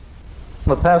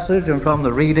the passage and from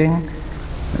the reading,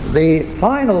 the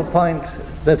final point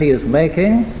that he is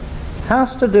making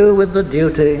has to do with the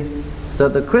duty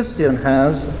that the Christian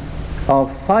has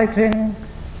of fighting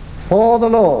for the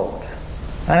Lord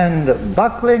and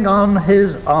buckling on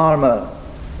his armour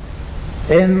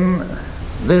in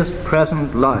this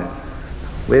present life.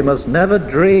 We must never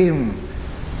dream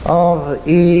of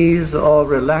ease or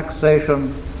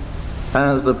relaxation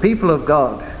as the people of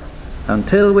God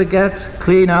until we get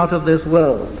clean out of this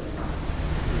world.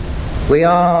 We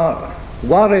are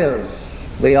warriors,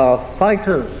 we are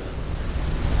fighters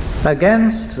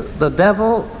against the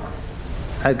devil,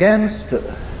 against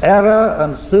error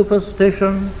and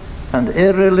superstition and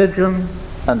irreligion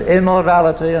and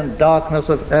immorality and darkness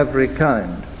of every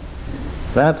kind.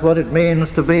 That's what it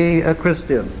means to be a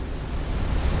Christian.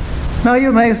 Now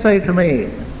you may say to me,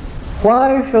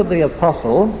 why should the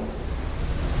apostle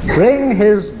bring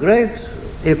his great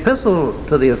epistle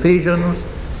to the Ephesians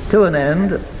to an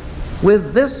end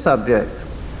with this subject?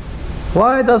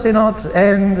 Why does he not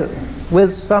end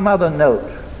with some other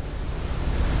note?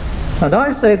 And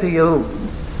I say to you,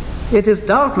 it is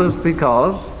doubtless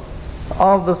because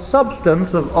of the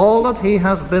substance of all that he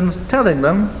has been telling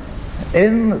them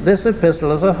in this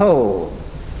epistle as a whole.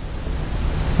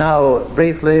 Now,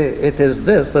 briefly, it is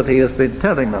this that he has been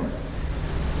telling them.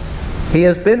 He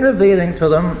has been revealing to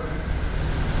them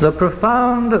the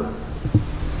profound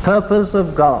purpose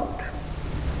of God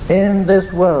in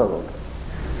this world.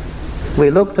 We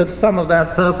looked at some of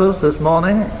that purpose this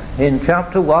morning in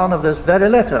chapter 1 of this very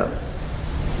letter.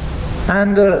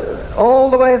 And all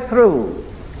the way through,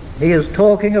 he is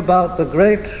talking about the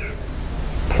great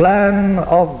plan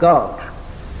of God.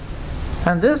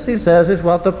 And this, he says, is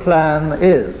what the plan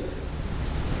is.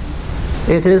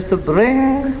 It is to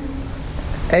bring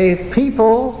a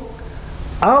people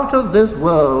out of this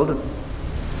world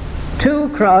to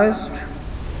Christ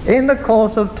in the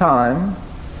course of time,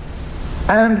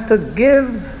 and to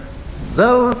give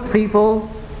those people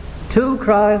to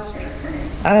Christ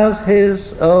as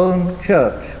his own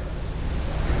church.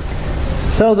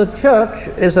 So the church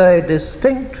is a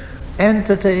distinct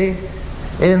entity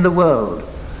in the world.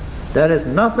 There is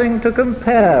nothing to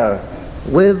compare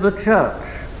with the church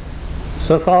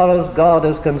so far as God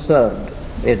is concerned.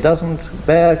 It doesn't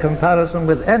bear comparison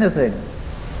with anything.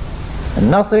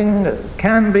 Nothing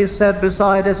can be said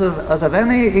beside it as of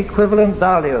any equivalent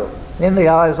value in the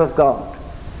eyes of God.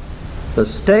 The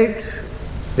state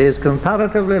is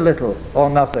comparatively little or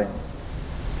nothing.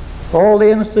 All the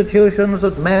institutions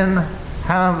that men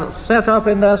have set up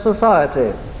in their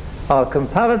society are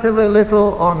comparatively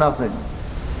little or nothing.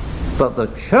 But the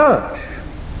church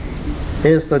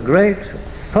is the great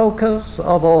focus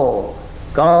of all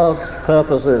God's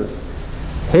purposes.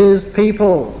 His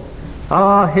people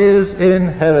are his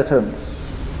inheritance.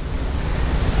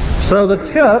 So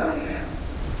the church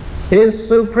is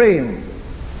supreme.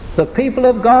 The people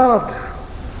of God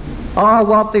are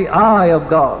what the eye of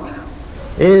God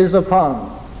is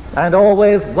upon, and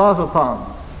always was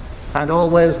upon, and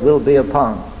always will be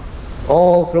upon,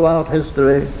 all throughout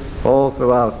history, all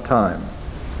throughout time.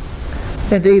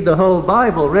 Indeed, the whole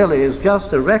Bible really is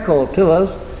just a record to us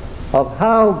of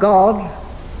how God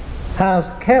has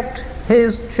kept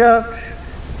his church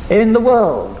in the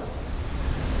world.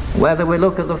 Whether we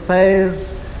look at the phase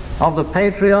of the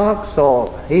patriarchs,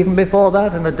 or even before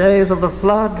that in the days of the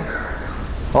flood,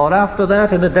 or after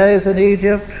that in the days in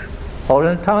Egypt,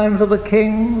 or in times of the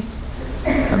kings,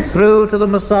 and through to the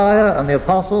Messiah and the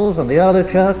apostles and the early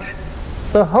church,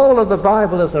 the whole of the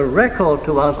Bible is a record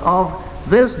to us of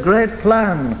this great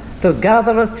plan to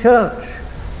gather a church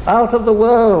out of the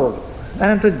world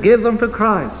and to give them to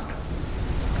Christ.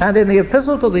 And in the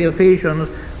epistle to the Ephesians,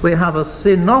 we have a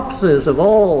synopsis of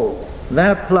all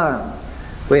that plan.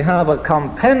 We have a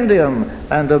compendium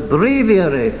and a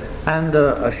breviary and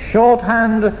a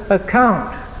shorthand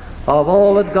account of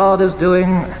all that God is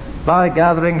doing by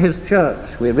gathering his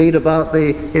church. We read about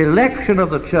the election of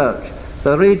the church,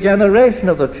 the regeneration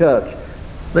of the church,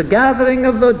 the gathering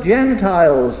of the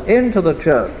Gentiles into the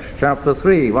church, chapter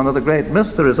 3, one of the great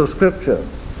mysteries of Scripture.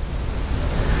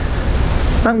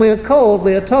 And we are told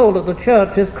that the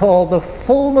church is called the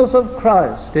fullness of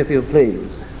Christ, if you please.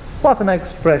 What an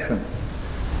expression.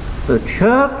 The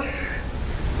church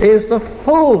is the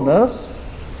fullness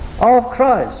of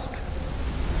Christ.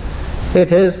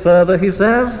 It is, further, he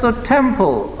says, the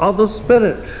temple of the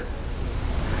Spirit,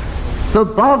 the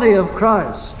body of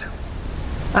Christ,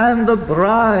 and the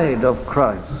bride of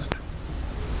Christ.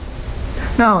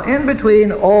 Now, in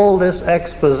between all this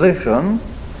exposition,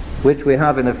 which we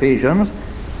have in Ephesians,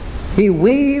 he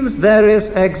weaves various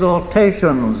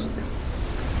exhortations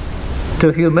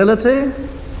to humility,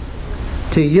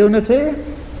 to unity,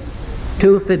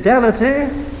 to fidelity,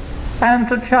 and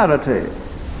to charity.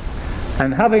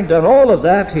 And having done all of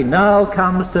that, he now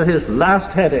comes to his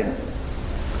last heading.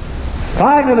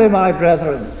 Finally, my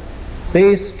brethren,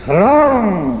 be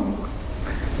strong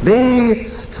in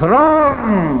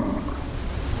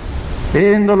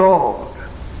the Lord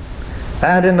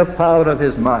and in the power of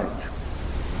his might.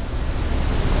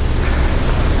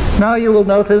 Now you will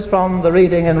notice from the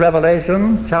reading in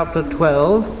Revelation chapter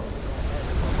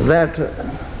 12 that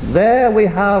there we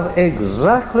have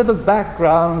exactly the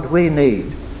background we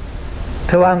need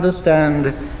to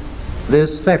understand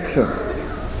this section.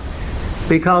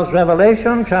 Because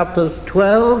Revelation chapters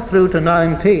 12 through to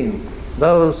 19,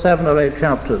 those 7 or 8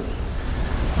 chapters,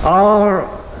 are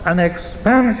an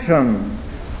expansion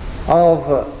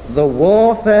of the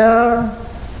warfare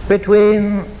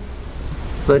between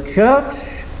the church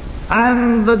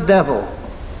and the devil.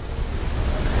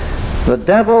 The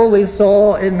devil, we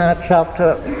saw in that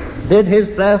chapter, did his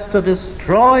best to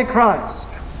destroy Christ,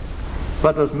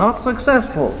 but was not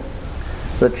successful.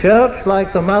 The church,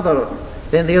 like the mother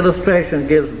in the illustration,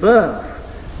 gives birth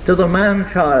to the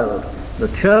man-child. The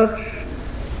church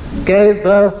gave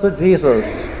birth to Jesus.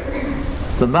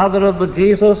 The mother of the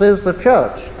Jesus is the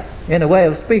church, in a way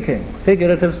of speaking,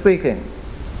 figurative speaking.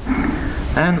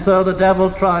 And so the devil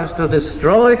tries to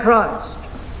destroy Christ,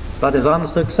 but is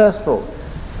unsuccessful.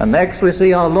 And next we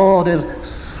see our Lord is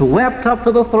swept up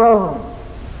to the throne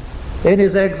in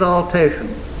his exaltation.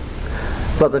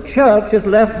 But the church is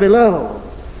left below.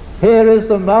 Here is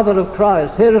the mother of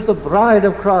Christ, here is the bride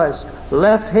of Christ,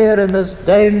 left here in this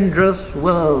dangerous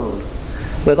world,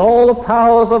 with all the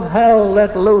powers of hell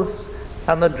let loose,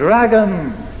 and the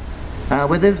dragon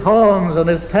with his horns and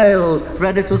his tails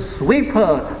ready to sweep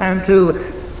her and to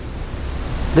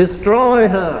destroy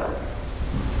her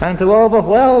and to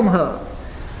overwhelm her.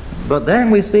 But then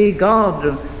we see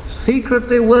God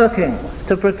secretly working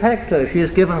to protect her. She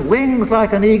is given wings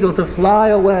like an eagle to fly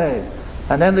away,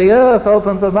 and then the earth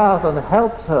opens her mouth and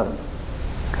helps her.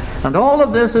 And all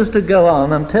of this is to go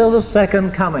on until the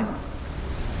second coming.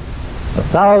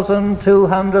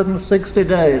 1,260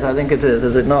 days, I think it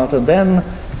is it not? And then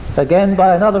again,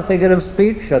 by another figure of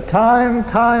speech, a time,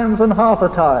 times, and half a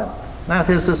time. That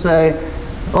is to say,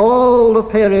 all the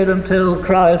period until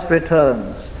Christ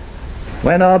returns,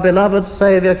 when our beloved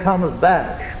Savior comes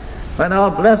back, when our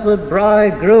blessed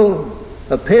bridegroom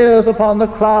appears upon the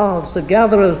clouds to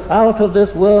gather us out of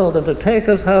this world and to take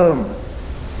us home.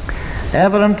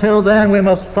 Ever until then we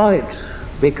must fight,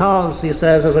 because, he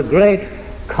says, there's a great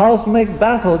cosmic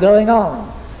battle going on.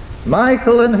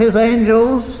 Michael and his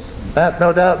angels, that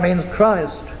no doubt means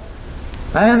Christ,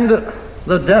 and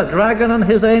the dragon and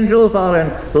his angels are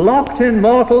locked in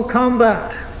mortal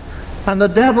combat, and the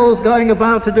devil's going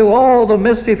about to do all the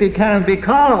mischief he can,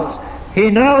 because he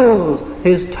knows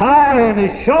his time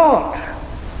is short.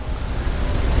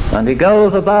 And he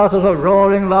goes about as a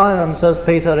roaring lion, says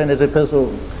Peter in his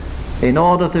epistle, in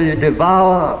order to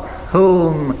devour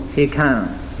whom he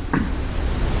can.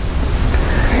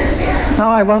 Now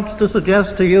I want to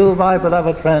suggest to you, my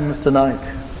beloved friends, tonight,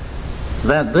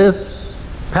 that this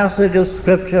passage of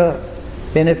Scripture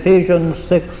in Ephesians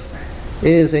 6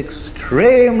 is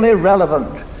extremely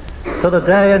relevant to the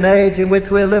day and age in which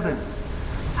we're living.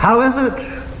 How is it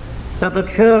that the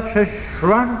church has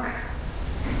shrunk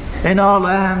in our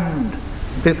land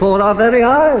before our very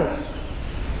eyes?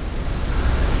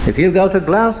 If you go to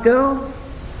Glasgow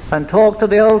and talk to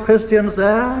the old Christians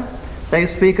there, they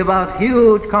speak about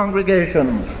huge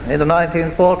congregations in the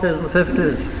 1940s and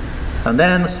 50s, and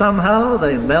then somehow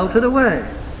they melted away.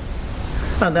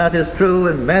 And that is true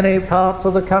in many parts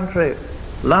of the country.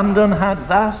 London had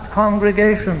vast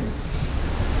congregations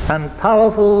and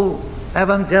powerful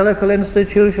evangelical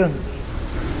institutions,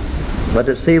 but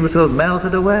it seems to have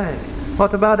melted away.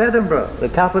 What about Edinburgh, the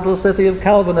capital city of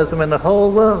Calvinism in the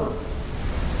whole world?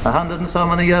 100 and so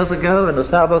many years ago, in the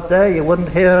Sabbath day, you wouldn't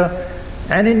hear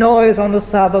any noise on the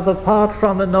Sabbath apart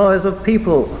from the noise of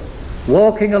people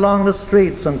walking along the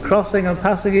streets and crossing and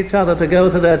passing each other to go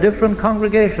to their different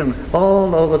congregations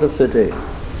all over the city.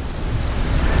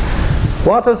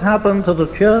 What has happened to the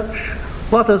church?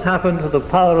 What has happened to the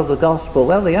power of the gospel?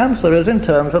 Well, the answer is in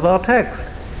terms of our text.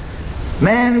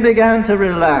 Men began to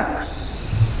relax.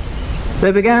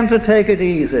 They began to take it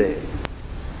easy.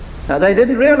 Now, they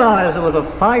didn't realize there was a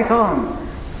fight on.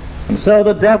 And so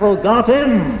the devil got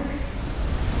in,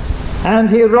 and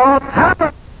he wrought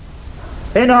havoc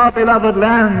in our beloved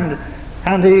land,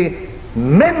 and he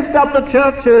minced up the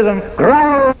churches and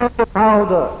ground the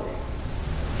powder,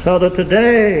 so that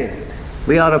today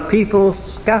we are a people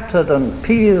scattered and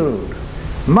peeled,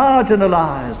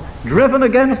 marginalized, driven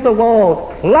against the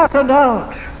wall, flattened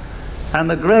out. And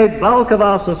the great bulk of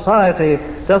our society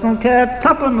doesn't care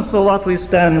tuppence for what we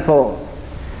stand for.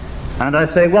 And I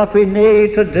say what we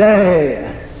need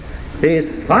today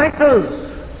is fighters,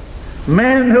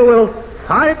 men who will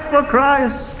fight for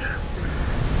Christ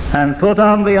and put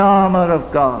on the armor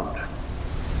of God.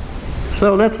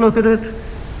 So let's look at it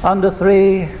under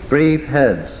three brief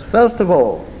heads. First of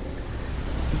all,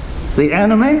 the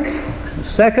enemy.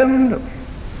 Second,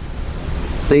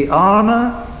 the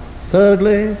armor.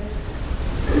 Thirdly,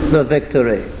 the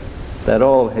victory. They're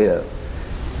all here.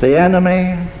 The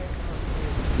enemy,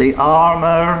 the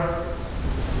armor,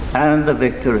 and the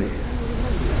victory.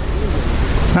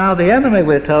 Now the enemy,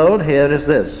 we're told here, is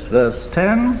this, verse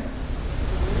 10,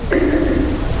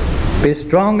 be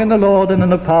strong in the Lord and in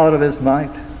the power of his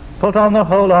might. Put on the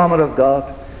whole armor of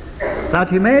God,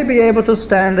 that you may be able to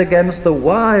stand against the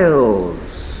wiles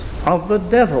of the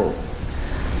devil.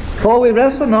 For we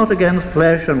wrestle not against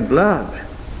flesh and blood,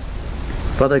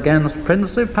 but against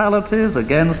principalities,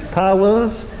 against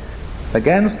powers,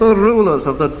 against the rulers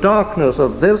of the darkness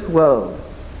of this world,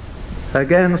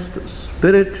 against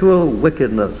spiritual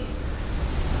wickedness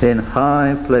in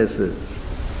high places.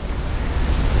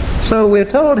 So we're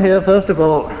told here, first of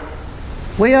all,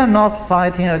 we are not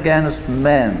fighting against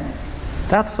men.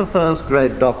 That's the first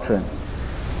great doctrine.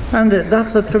 And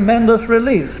that's a tremendous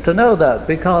relief to know that,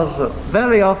 because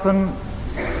very often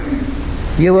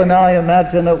you and I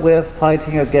imagine that we're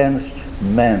fighting against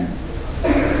men.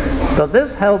 But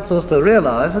this helps us to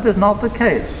realize that it's not the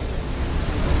case.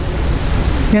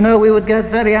 You know, we would get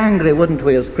very angry, wouldn't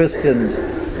we, as Christians?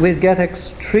 We'd get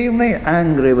extremely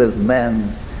angry with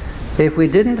men if we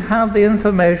didn't have the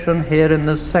information here in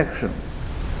this section.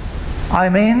 I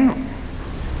mean,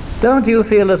 don't you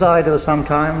feel as I do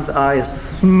sometimes? I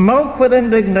smoke with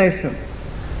indignation.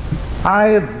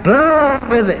 I burn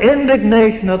with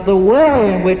indignation at the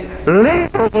way in which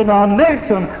leaders in our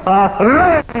nation are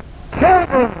raising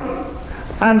children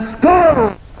and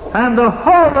schools, and the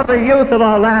whole of the youth of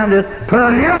our land is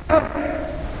polluted.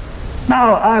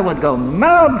 Now, I would go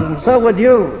mad, and so would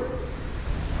you,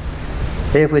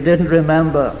 if we didn't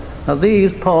remember that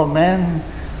these poor men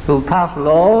who pass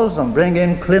laws and bring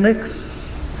in clinics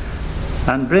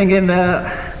and bring in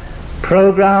their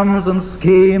programs and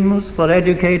schemes for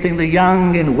educating the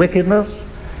young in wickedness,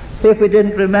 if we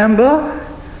didn't remember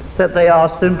that they are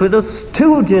simply the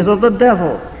stooges of the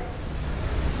devil.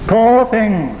 Poor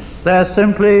things. They're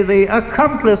simply the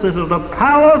accomplices of the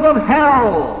powers of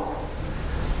hell.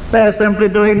 They're simply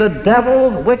doing the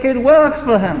devil's wicked works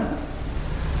for him.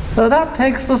 So that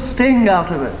takes the sting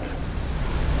out of it.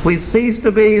 We cease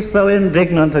to be so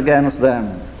indignant against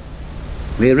them.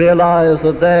 We realize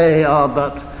that they are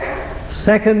but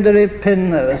secondary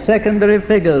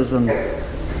figures and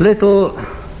little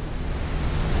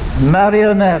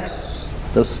marionettes.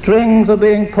 The strings are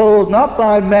being pulled not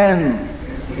by men,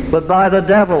 but by the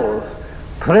devil,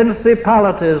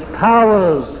 principalities,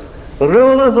 powers,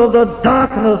 rulers of the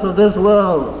darkness of this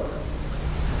world,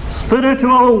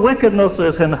 spiritual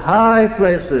wickednesses in high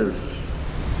places.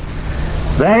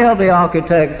 They are the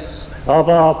architects of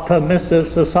our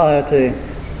permissive society.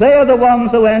 They are the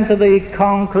ones who enter the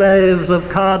conclaves of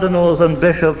cardinals and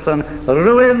bishops and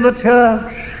ruin the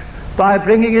church by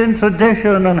bringing in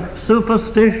tradition and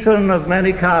superstition of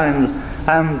many kinds,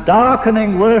 and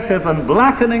darkening worship and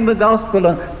blackening the gospel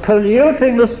and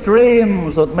polluting the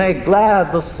streams that make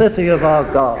glad the city of our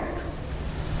God.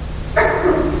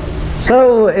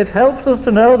 So it helps us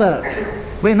to know that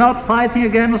we're not fighting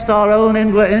against our own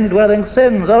indwelling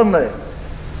sins only.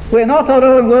 We're not our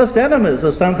own worst enemies,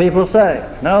 as some people say.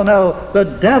 No, the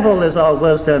devil is our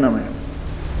worst enemy.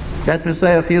 Let me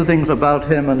say a few things about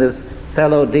him and his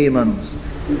fellow demons.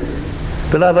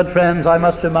 Beloved friends, I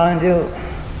must remind you,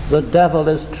 the devil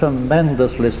is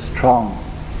tremendously strong.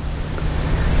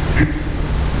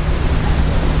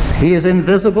 He is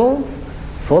invisible,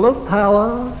 full of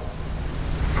power,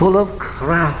 full of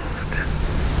craft,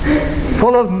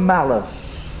 full of malice.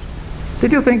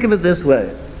 Did you think of it this way?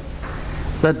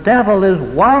 The devil is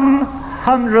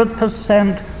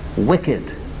 100%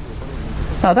 wicked.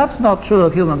 Now that's not true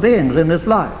of human beings in this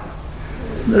life.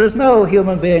 There is no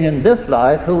human being in this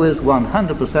life who is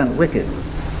 100% wicked.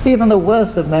 Even the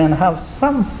worst of men have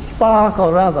some spark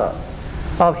or other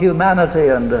of humanity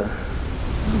and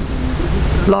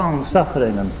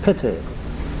long-suffering and pity.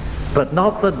 But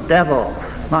not the devil.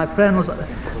 My friends,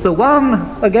 the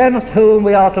one against whom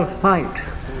we are to fight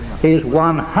is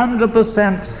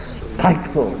 100%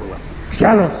 spiteful,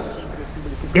 jealous,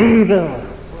 evil,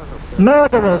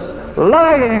 murderous,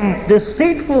 lying,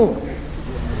 deceitful.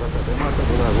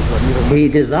 He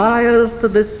desires to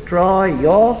destroy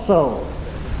your soul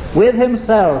with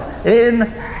himself in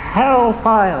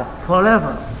hellfire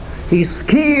forever. He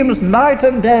schemes night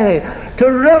and day to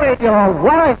ruin your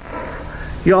wife,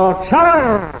 your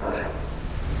child,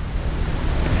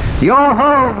 your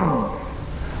home,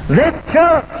 this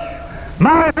church,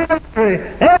 my ministry,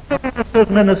 every minister's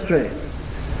ministry,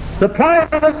 the Prime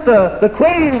Minister, the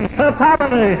Queen, her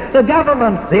family, the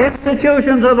government, the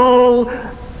institutions of all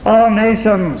our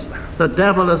nations. The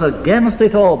devil is against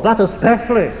it all, but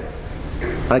especially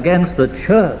against the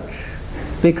church,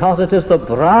 because it is the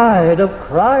bride of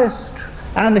Christ,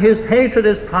 and his hatred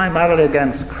is primarily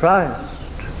against Christ.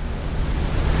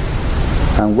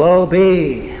 And woe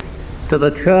be to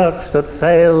the church that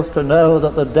fails to know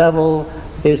that the devil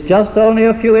is just only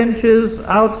a few inches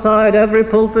outside every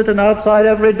pulpit and outside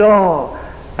every door.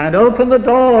 And open the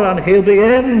door and he'll be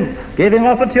in. Give him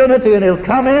opportunity and he'll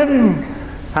come in.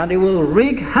 And he will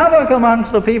wreak havoc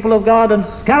amongst the people of God and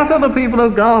scatter the people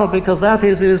of God, because that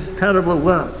is his terrible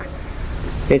work.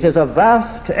 It is a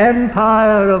vast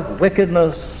empire of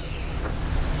wickedness.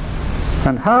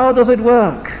 And how does it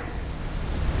work?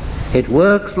 It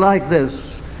works like this.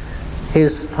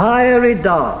 His fiery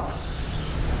darts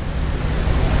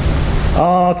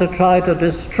are to try to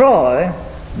destroy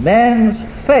men's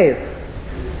faith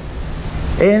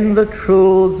in the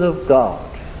truths of God.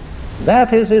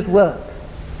 That is his work.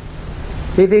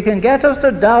 If he can get us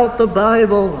to doubt the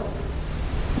Bible,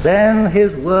 then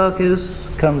his work is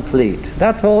complete.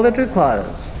 That's all it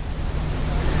requires.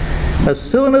 As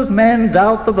soon as men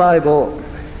doubt the Bible,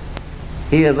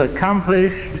 he has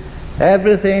accomplished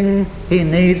everything he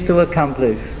needs to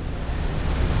accomplish.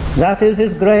 That is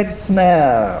his great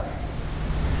snare,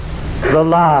 the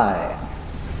lie.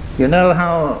 You know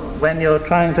how when you're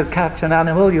trying to catch an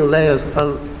animal, you lay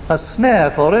a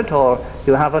snare for it, or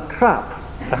you have a trap.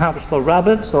 Perhaps for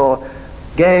rabbits or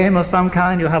game of some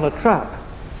kind, you have a trap.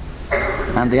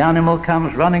 And the animal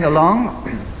comes running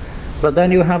along, but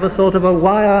then you have a sort of a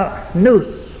wire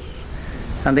noose.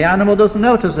 And the animal doesn't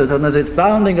notice it, and as it's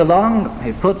bounding along,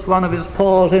 he puts one of his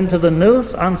paws into the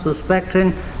noose,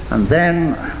 unsuspecting, and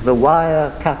then the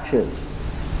wire catches.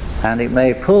 And it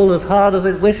may pull as hard as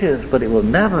it wishes, but it will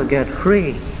never get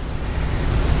free.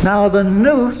 Now the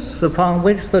noose upon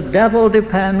which the devil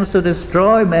depends to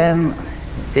destroy men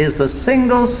is the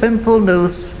single simple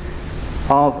noose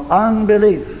of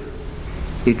unbelief.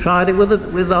 He tried it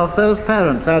with our first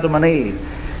parents, Adam and Eve.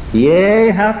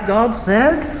 Yea, hath God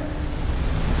said?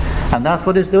 And that's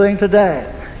what he's doing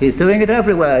today. He's doing it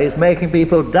everywhere. He's making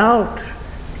people doubt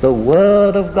the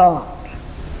Word of God.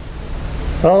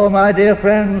 Oh, my dear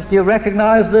friends, do you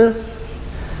recognize this?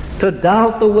 To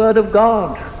doubt the Word of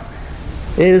God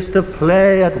is to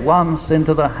play at once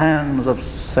into the hands of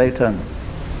Satan.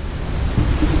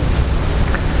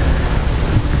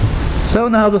 So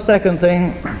now the second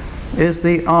thing is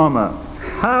the armor.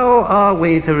 How are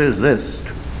we to resist?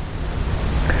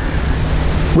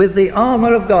 With the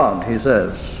armor of God, he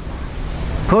says,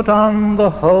 put on the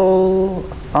whole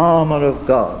armor of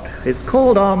God. It's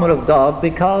called armor of God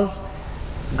because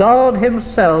God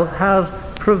himself has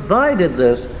provided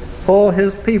this for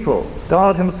his people.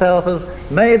 God himself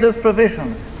has made this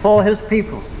provision for his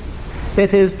people.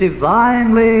 It is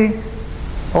divinely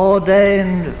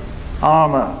ordained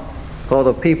armor for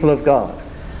the people of God.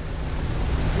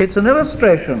 It's an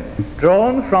illustration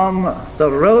drawn from the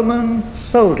Roman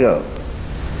soldier.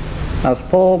 As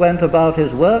Paul went about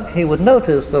his work, he would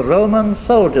notice the Roman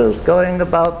soldiers going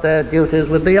about their duties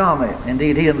with the army.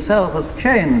 Indeed, he himself was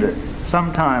chained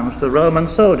sometimes to Roman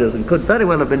soldiers, and could very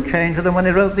well have been chained to them when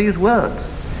he wrote these words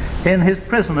in his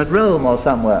prison at Rome or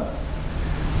somewhere.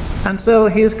 And so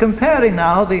he is comparing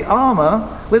now the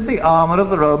armor with the armor of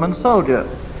the Roman soldier.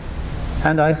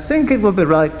 And I think it would be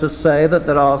right to say that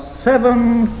there are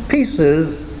 7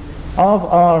 pieces of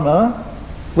armor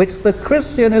which the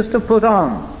Christian is to put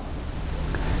on.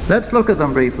 Let's look at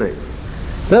them briefly.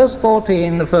 Verse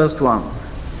 14, the first one.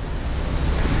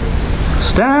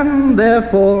 Stand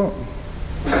therefore,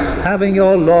 having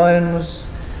your loins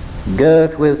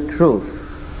girt with truth.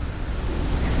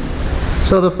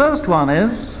 So the first one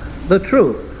is the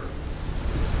truth.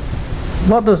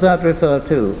 What does that refer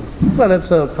to? Well, it's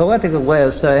a poetical way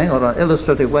of saying, or an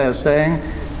illustrative way of saying,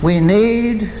 we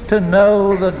need to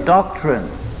know the doctrine.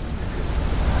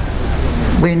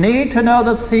 We need to know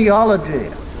the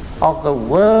theology of the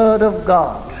Word of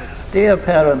God. Dear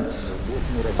parents,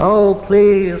 oh,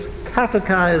 please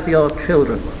catechize your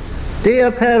children.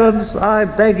 Dear parents, I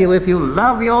beg you, if you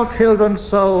love your children's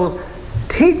souls,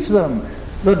 teach them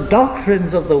the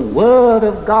doctrines of the Word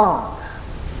of God.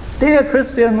 Dear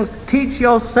Christians, teach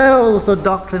yourselves the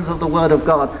doctrines of the Word of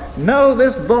God. Know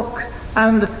this book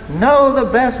and know the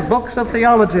best books of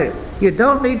theology. You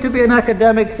don't need to be an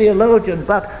academic theologian,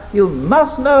 but you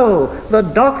must know the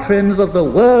doctrines of the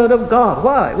Word of God.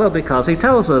 Why? Well, because he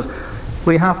tells us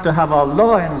we have to have our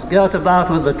loins girt about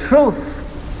with the truth.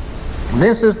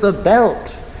 This is the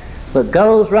belt that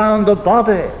goes round the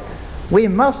body. We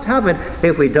must have it.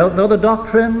 If we don't know the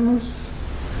doctrines,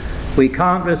 we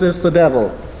can't resist the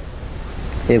devil.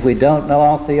 If we don't know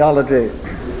our theology,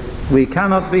 we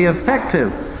cannot be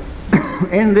effective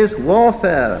in this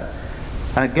warfare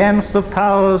against the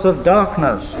powers of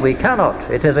darkness. We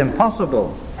cannot. It is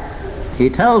impossible. He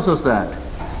tells us that.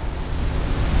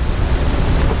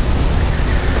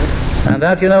 And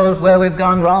that, you know, is where we've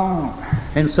gone wrong.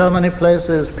 In so many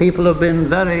places, people have been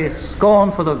very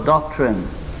scornful of doctrine.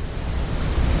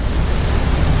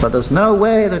 But there's no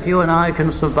way that you and I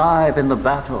can survive in the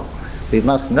battle. We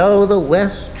must know the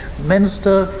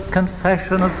Westminster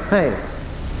Confession of Faith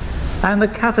and the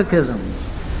catechisms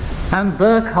and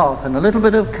Berkhoff and a little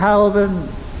bit of Calvin,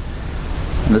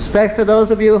 and especially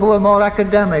those of you who are more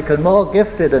academic and more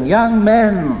gifted, and young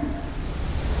men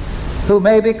who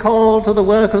may be called to the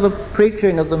work of the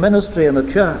preaching of the ministry in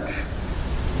the church.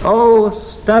 Oh,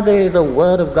 study the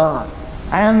Word of God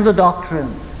and the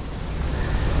doctrine.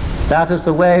 That is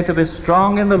the way to be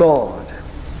strong in the Lord.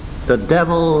 The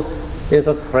devil is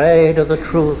afraid of the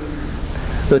truth.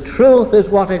 The truth is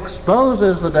what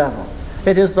exposes the devil.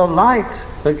 It is the light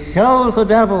that shows the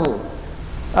devil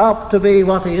up to be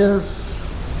what he is.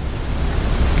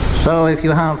 So if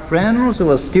you have friends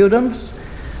who are students,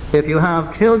 if you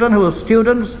have children who are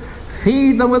students,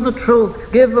 feed them with the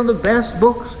truth. Give them the best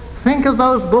books. Think of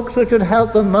those books which would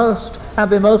help them most and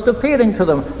be most appealing to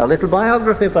them. A little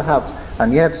biography perhaps,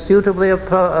 and yet suitably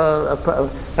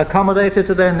accommodated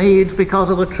to their needs because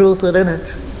of the truth within it.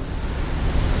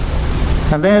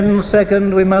 And then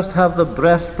second, we must have the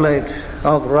breastplate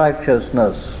of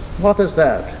righteousness. What is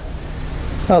that?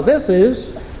 Now this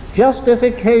is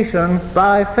justification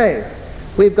by faith.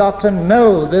 We've got to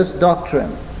know this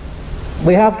doctrine.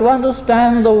 We have to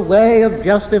understand the way of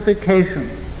justification.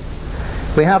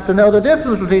 We have to know the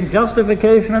difference between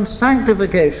justification and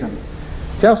sanctification.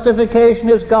 Justification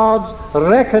is God's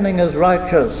reckoning as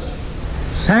righteous.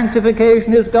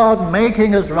 Sanctification is God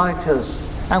making us righteous.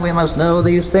 And we must know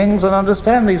these things and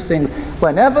understand these things.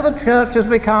 Whenever the church has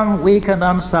become weak and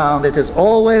unsound, it is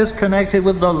always connected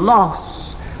with the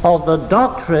loss of the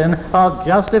doctrine of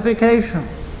justification.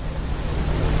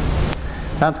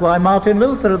 That's why Martin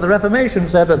Luther of the Reformation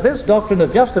said that this doctrine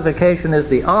of justification is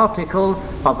the article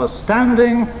of a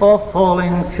standing or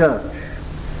falling church.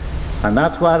 And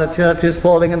that's why the church is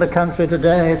falling in the country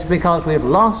today. It's because we've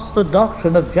lost the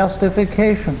doctrine of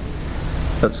justification.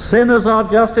 That sinners are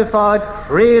justified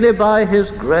freely by His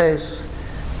grace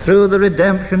through the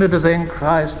redemption that is in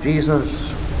Christ Jesus.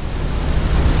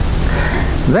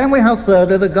 Then we have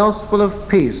thirdly the gospel of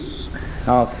peace.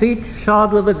 Our feet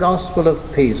shod with the gospel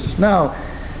of peace. Now,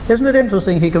 isn't it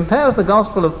interesting? He compares the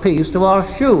gospel of peace to our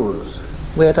shoes.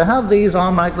 We are to have these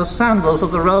on like the sandals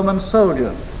of the Roman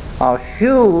soldier. Our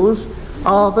shoes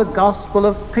are the gospel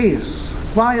of peace.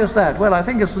 Why is that? Well, I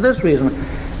think it's for this reason,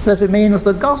 that it means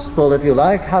the gospel, if you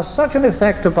like, has such an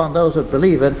effect upon those that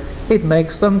believe it, it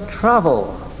makes them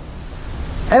travel.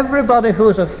 Everybody who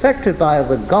is affected by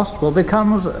the gospel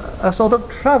becomes a sort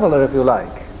of traveler, if you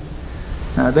like.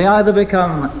 They either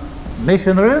become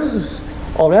missionaries,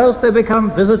 or else they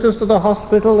become visitors to the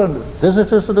hospital, and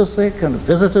visitors to the sick, and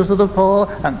visitors to the poor,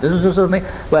 and visitors to the meek.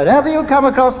 Wherever you come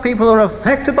across people who are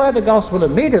affected by the gospel,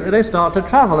 immediately they start to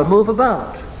travel and move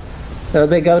about.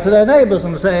 They go to their neighbors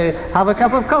and say, have a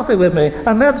cup of coffee with me,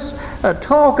 and let's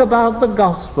talk about the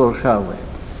gospel, shall we?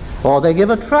 Or they give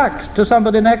a tract to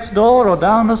somebody next door or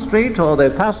down the street, or they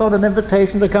pass on an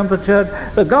invitation to come to church.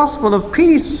 The gospel of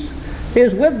peace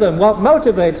is with them, what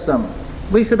motivates them.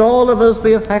 We should all of us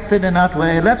be affected in that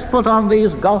way. Let's put on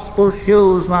these gospel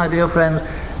shoes, my dear friends.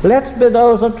 Let's be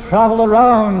those that travel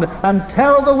around and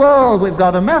tell the world we've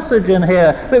got a message in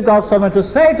here. We've got something to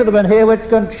say to them in here which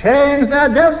can change their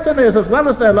destinies as well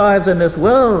as their lives in this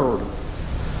world.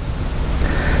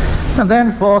 And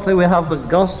then fourthly, we have the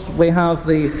gospel. We have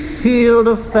the shield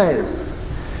of faith.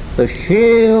 The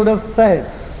shield of faith.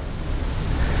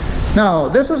 Now,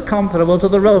 this is comparable to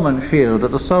the Roman shield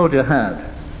that the soldier had.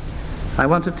 I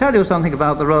want to tell you something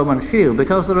about the Roman shield,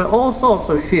 because there are all sorts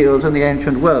of shields in the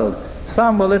ancient world.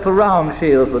 Some were little round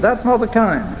shields, but that's not the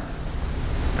kind.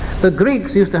 The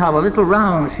Greeks used to have a little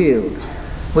round shield,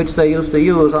 which they used to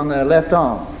use on their left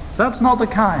arm. That's not the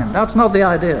kind. That's not the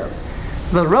idea.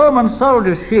 The Roman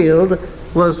soldier's shield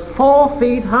was 4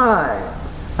 feet high,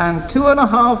 and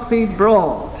 2.5 feet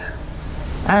broad.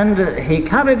 And he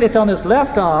carried it on his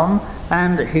left arm,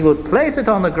 and he would place it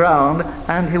on the ground,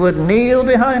 and he would kneel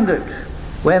behind it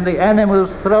when the enemy was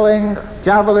throwing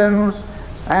javelins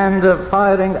and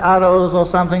firing arrows or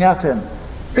something at him.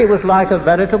 It was like a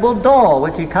veritable door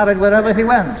which he carried wherever he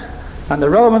went. And the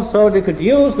Roman soldier could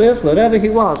use this wherever he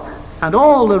was. And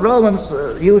all the Romans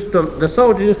the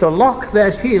soldiers used to lock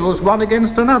their shields one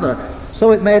against another.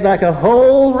 So it made like a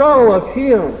whole row of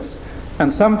shields.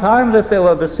 And sometimes if they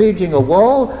were besieging a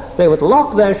wall, they would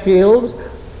lock their shields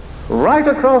right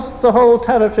across the whole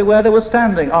territory where they were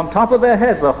standing, on top of their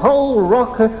heads, a whole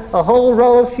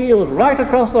row of shields right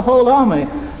across the whole army.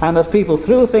 And as people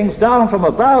threw things down from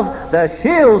above, their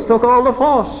shields took all the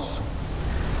force.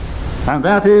 And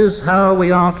that is how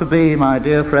we are to be, my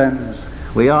dear friends.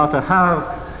 We are to have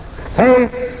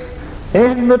faith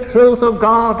in the truth of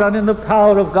God and in the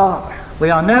power of God. We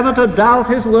are never to doubt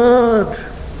his word.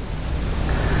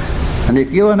 And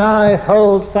if you and I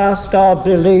hold fast our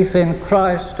belief in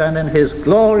Christ and in his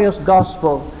glorious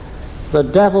gospel, the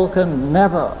devil can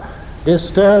never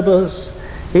disturb us,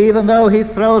 even though he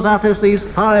throws at us these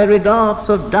fiery darts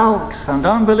of doubt and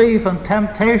unbelief and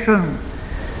temptation.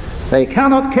 They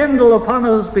cannot kindle upon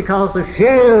us, because the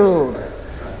shield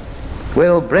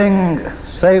will bring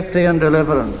safety and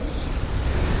deliverance.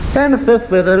 Then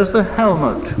fifthly, there is the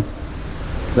helmet.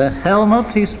 The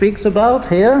helmet he speaks about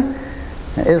here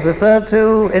is referred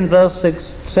to in verse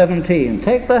 17.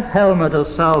 Take the helmet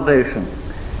of salvation.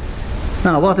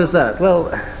 Now, what is that? Well,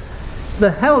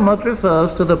 the helmet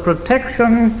refers to the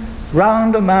protection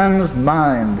round a man's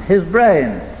mind, his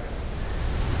brain.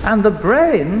 And the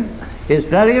brain is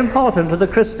very important to the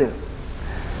Christian,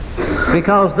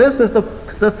 because this is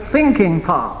the thinking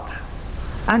part.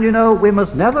 And you know, we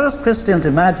must never as Christians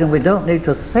imagine we don't need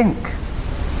to think.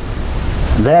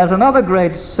 There's another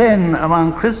great sin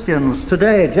among Christians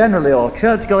today generally, or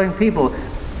church-going people.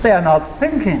 They are not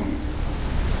thinking.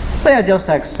 They are just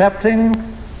accepting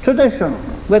tradition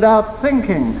without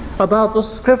thinking about the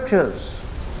Scriptures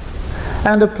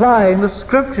and applying the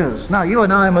Scriptures. Now, you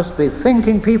and I must be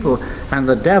thinking people, and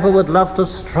the devil would love to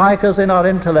strike us in our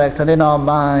intellect and in our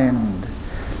mind.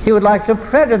 He would like to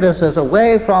prejudice us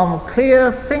away from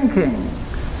clear thinking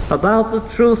about the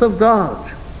truth of God.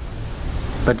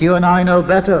 But you and I know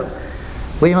better.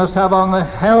 We must have on the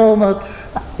helmet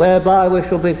whereby we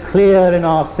shall be clear in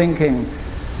our thinking,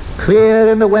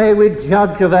 clear in the way we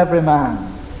judge of every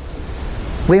man.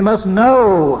 We must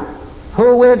know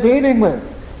who we're dealing with.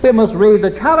 We must read the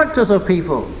characters of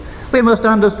people. We must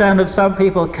understand that some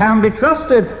people can be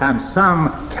trusted and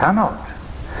some cannot.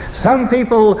 Some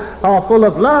people are full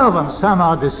of love and some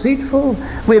are deceitful.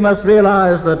 We must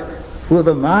realize that with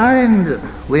the mind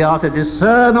we are to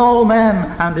discern all men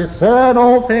and discern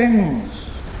all things.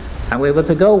 And we were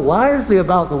to go wisely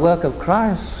about the work of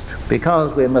Christ,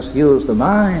 because we must use the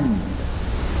mind.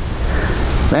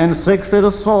 Then sixthly,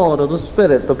 the sword of the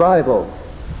Spirit, the Bible.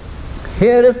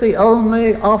 Here is the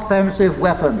only offensive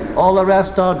weapon. All the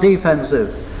rest are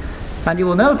defensive. And you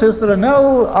will notice there are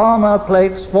no armor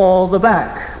plates for the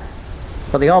back.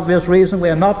 For the obvious reason, we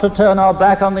are not to turn our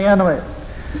back on the enemy.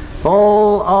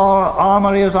 All our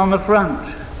armor is on the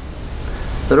front.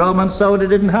 The Roman soldier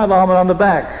didn't have armor on the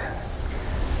back.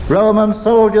 Roman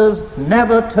soldiers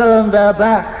never turned their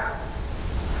back.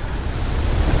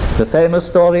 The famous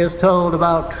story is told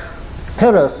about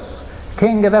Pyrrhus,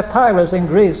 king of Epirus in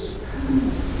Greece,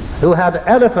 who had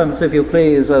elephants, if you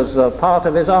please, as a part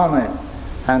of his army.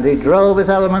 And he drove his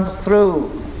elements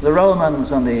through the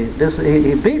Romans, and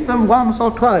he beat them once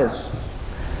or twice.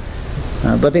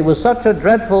 But it was such a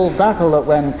dreadful battle that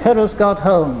when Pyrrhus got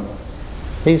home,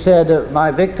 he said, my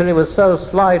victory was so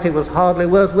slight it was hardly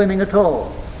worth winning at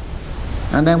all.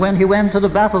 And then when he went to the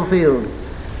battlefield,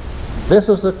 this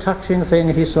is the touching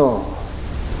thing he saw.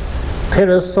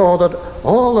 Pyrrhus saw that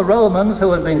all the Romans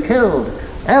who had been killed,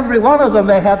 every one of them,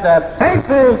 they had their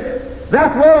faces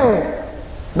that way.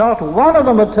 Not one of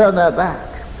them had turned their back.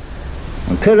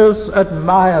 And Pyrrhus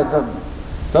admired them,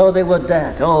 though they were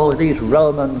dead. Oh, these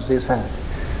Romans, he said,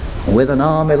 with an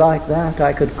army like that,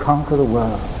 I could conquer the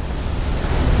world.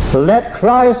 Let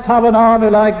Christ have an army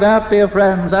like that, dear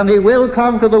friends, and he will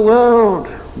conquer the world.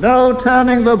 No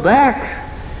turning the back,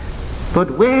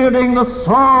 but wielding the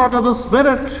sword of the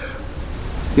Spirit.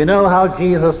 You know how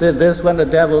Jesus did this when the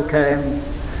devil came.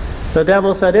 The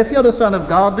devil said, if you're the Son of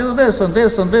God, do this and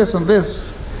this and this and this.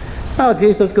 Now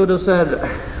Jesus could have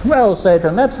said, well,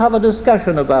 Satan, let's have a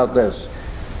discussion about this.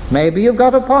 Maybe you've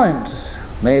got a point.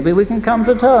 Maybe we can come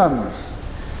to terms.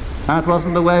 That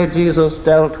wasn't the way Jesus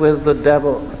dealt with the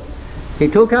devil. He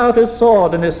took out his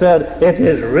sword and he said, it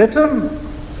is written.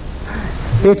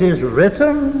 It is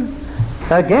written.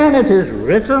 Again it is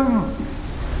written.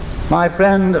 My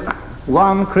friend,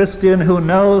 one Christian who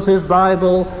knows his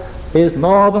Bible is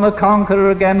more than a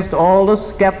conqueror against all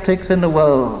the skeptics in the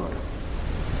world.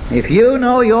 If you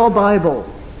know your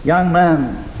Bible, young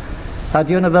man at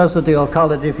university or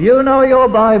college, if you know your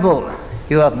Bible,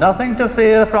 you have nothing to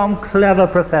fear from clever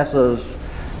professors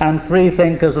and free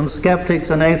thinkers and skeptics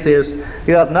and atheists.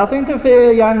 You have nothing to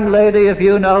fear, young lady, if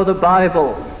you know the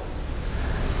Bible,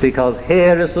 because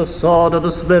here is the sword of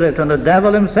the Spirit, and the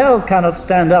devil himself cannot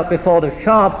stand up before the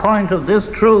sharp point of this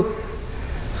truth,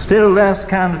 still less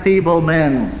can feeble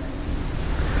men.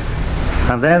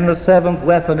 And then the seventh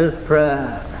weapon is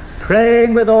prayer,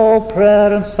 praying with all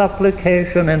prayer and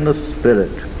supplication in the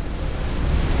Spirit.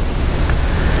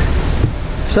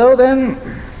 So then,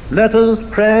 let us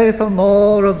pray for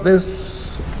more of this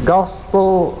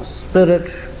gospel spirit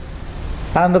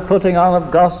and the putting on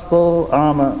of gospel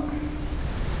armour.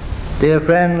 Dear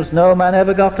friends, no man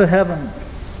ever got to heaven.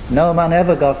 No man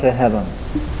ever got to heaven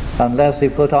unless he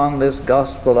put on this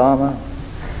gospel armour.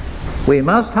 We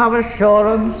must have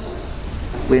assurance.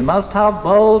 We must have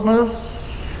boldness.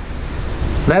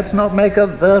 Let's not make a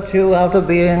virtue out of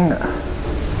being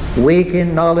weak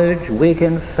in knowledge, weak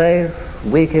in faith,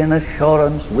 weak in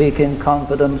assurance, weak in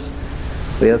confidence.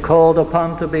 We are called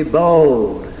upon to be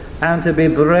bold and to be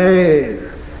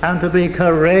brave and to be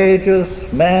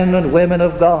courageous men and women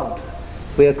of God.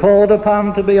 We are called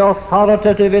upon to be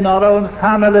authoritative in our own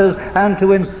families and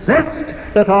to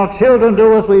insist that our children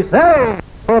do as we say.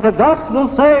 For the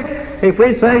gospel's sake, if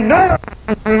we say no,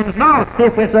 it means no.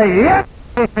 If we say yes,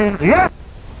 it means yes.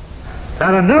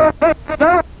 There are no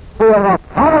people who are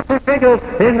authority figures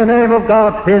in the name of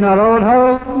God in our own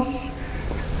homes.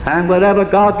 And wherever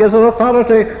God gives us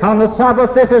authority, on the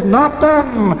Sabbath this is not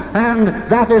done, and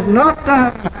that is not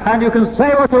done, and you can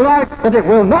say what you like, but it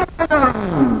will not be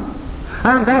done.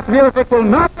 And that music will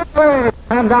not be played,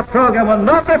 and that program will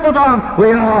not be put on.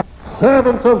 We are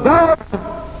servants of God.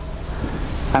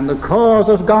 And the cause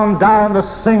has gone down the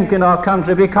sink in our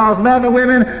country because men and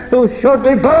women who should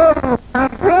be bold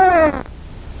and brave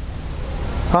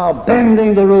are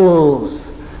bending the rules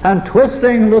and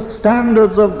twisting the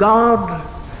standards of God.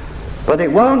 But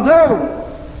it won't do.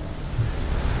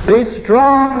 Be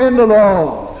strong in the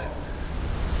Lord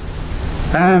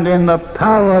and in the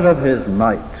power of his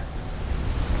might.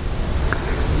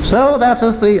 So that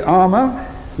is the armor.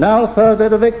 Now further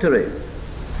the victory.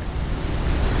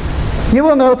 You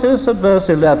will notice at verse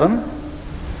 11,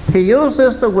 he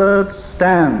uses the word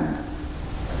stand.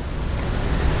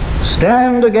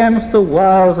 Stand against the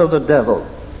wiles of the devil.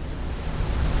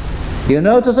 You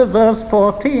notice at verse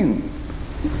 14,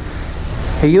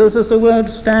 he uses the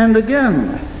word stand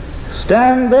again.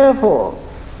 Stand therefore.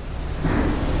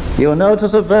 You'll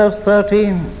notice at verse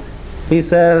 13, he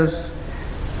says,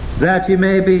 that you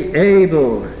may be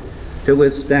able to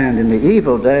withstand in the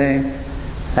evil day,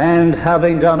 and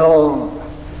having done all,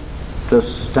 to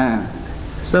stand.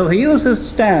 So he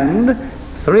uses stand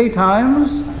 3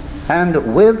 times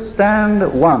and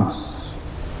withstand once.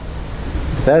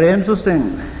 Very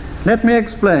interesting. Let me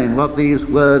explain what these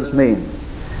words mean.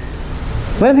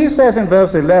 When he says in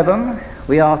verse 11,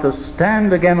 we are to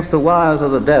stand against the wiles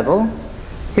of the devil,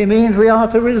 he means we are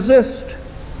to resist.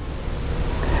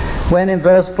 When in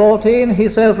verse 14 he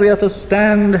says we are to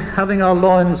stand having our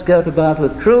loins girt about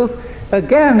with truth,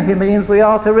 again he means we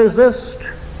are to resist.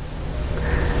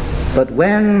 But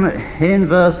when in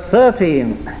verse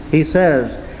 13 he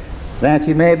says that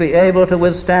you may be able to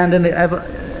withstand in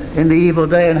the evil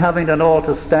day and having done all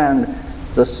to stand,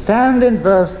 the stand in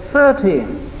verse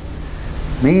 13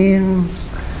 means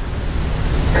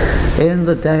in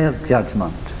the day of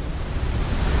judgment,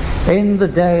 in the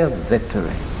day of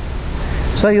victory.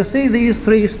 So you see, these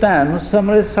 3 stands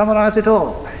summarize it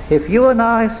all. If you and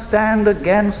I stand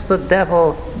against the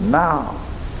devil now,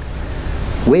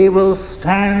 we will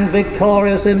stand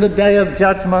victorious in the day of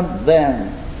judgment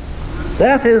then.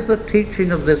 That is the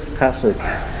teaching of this passage.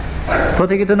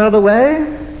 Putting it another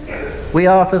way, we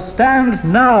are to stand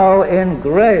now in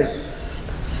grace,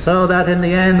 so that in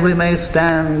the end we may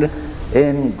stand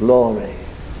in glory.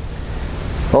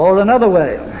 Or another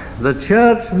way, the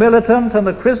church militant and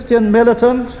the Christian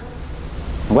militant,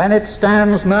 when it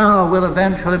stands now, will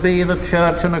eventually be the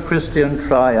church and the Christian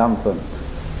triumphant.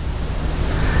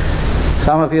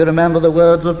 Some of you remember the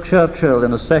words of Churchill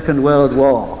in the Second World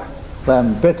War,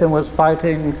 when Britain was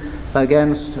fighting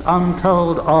against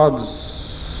untold odds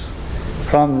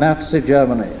from Nazi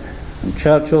Germany. And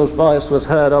Churchill's voice was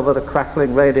heard over the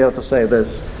crackling radio to say this: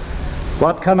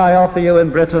 "What can I offer you in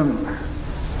Britain?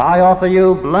 I offer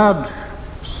you blood,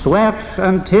 sweat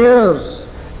and tears,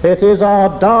 It is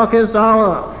our darkest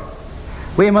hour.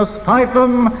 We must fight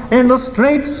them in the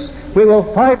streets. We will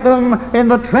fight them in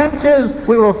the trenches.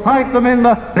 We will fight them in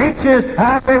the breaches,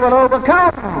 and we will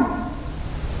overcome.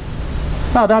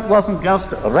 Now that wasn't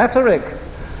just rhetoric.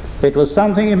 It was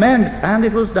something he meant, and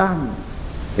it was done.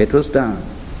 It was done.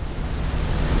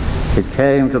 It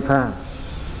came to pass.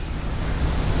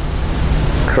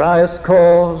 Christ's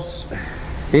cause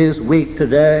is weak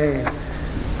today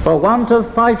for want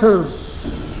of fighters,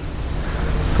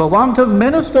 for want of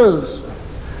ministers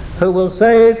who will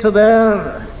say to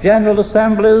their general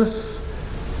assemblies,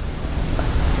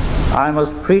 I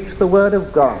must preach the word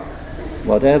of God,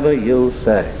 whatever you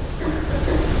say.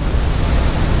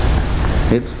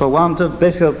 It's for want of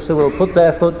bishops who will put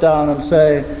their foot down and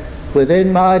say,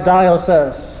 within my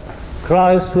diocese,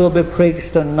 Christ will be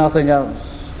preached and nothing else.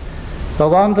 For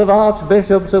want of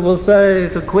archbishops who will say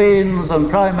to queens and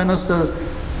prime ministers,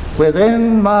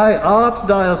 within my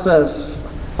archdiocese,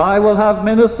 I will have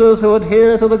ministers who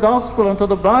adhere to the gospel and to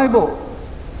the Bible.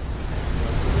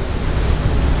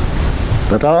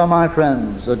 But, oh, my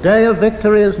friends, the day of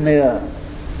victory is near,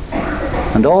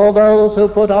 and all those who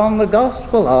put on the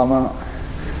gospel armour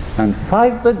and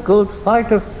fight the good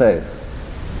fight of faith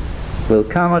will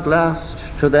come at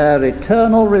last to their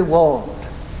eternal reward.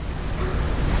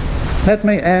 Let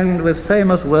me end with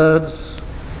famous words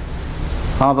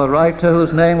of a writer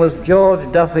whose name was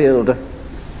George Duffield.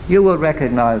 You will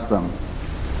recognize them.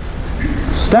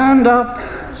 Stand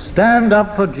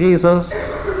up for Jesus.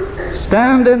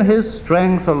 Stand in his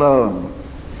strength alone.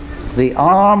 The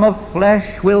arm of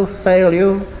flesh will fail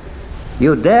you.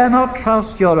 You dare not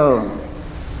trust your own.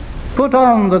 Put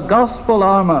on the gospel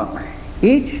armor,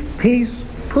 each piece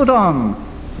put on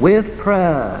with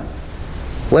prayer.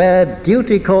 Where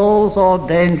duty calls or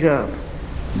danger,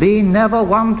 be never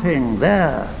wanting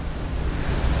there.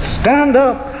 Stand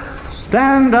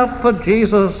up for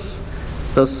Jesus.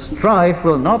 The strife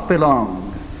will not be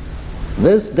long.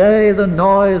 This day the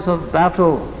noise of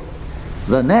battle,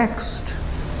 the next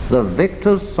the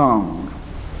victor's song.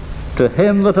 To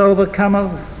him that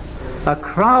overcometh, a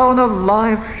crown of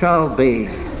life shall be.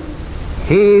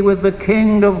 He with the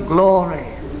King of glory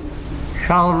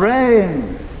shall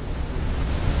reign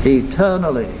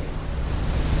eternally.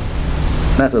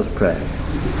 Let us pray.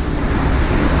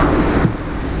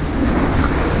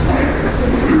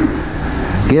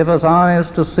 Give us eyes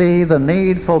to see the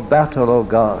needful battle, O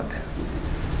God.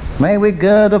 May we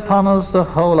gird upon us the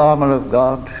whole armor of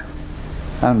God,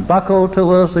 and buckle to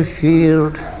us the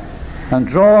shield, and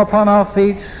draw upon our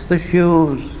feet the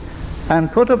shoes,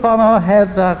 and put upon our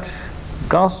head that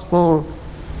gospel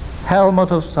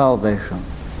helmet of salvation,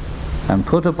 and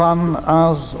put upon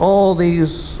us all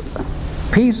these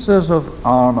pieces of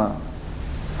armor,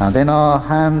 and in our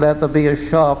hand let there be a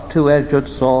sharp two-edged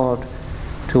sword,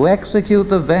 to execute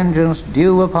the vengeance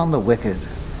due upon the wicked,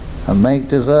 and make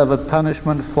deserved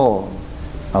punishment fall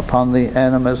upon the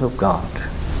enemies of God.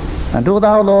 And do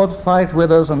thou, Lord, fight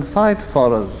with us and fight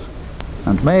for us,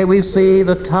 and may we see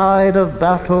the tide of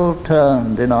battle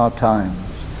turned in our times,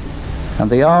 and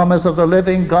the armies of the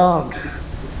living God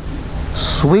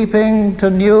sweeping to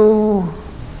new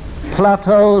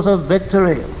plateaus of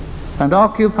victory, and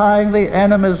occupying the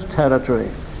enemy's territory,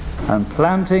 and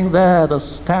planting there the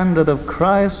standard of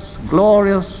Christ's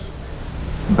glorious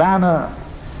banner,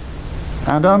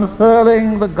 and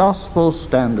unfurling the gospel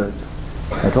standard,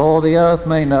 that all the earth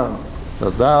may know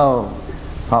that thou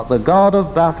art the God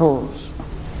of battles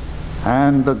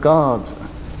and the God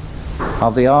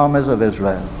of the armies of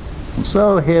Israel. And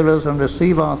so hear us and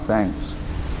receive our thanks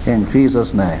in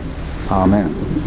Jesus' name. Amen.